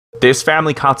This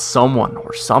family caught someone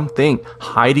or something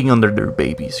hiding under their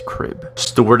baby's crib.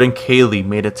 Stuart and Kaylee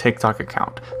made a TikTok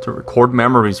account to record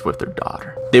memories with their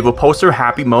daughter. They would post their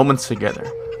happy moments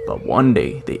together, but one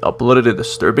day they uploaded a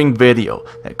disturbing video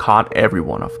that caught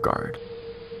everyone off guard.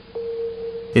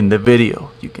 In the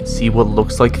video, you can see what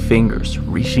looks like fingers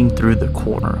reaching through the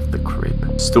corner of the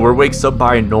crib. Stuart wakes up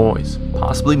by a noise,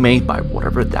 possibly made by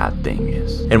whatever that thing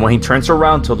is. And when he turns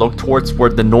around to look towards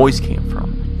where the noise came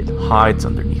from, it hides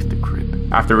underneath the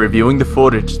crib. After reviewing the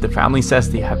footage, the family says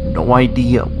they have no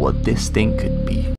idea what this thing could be.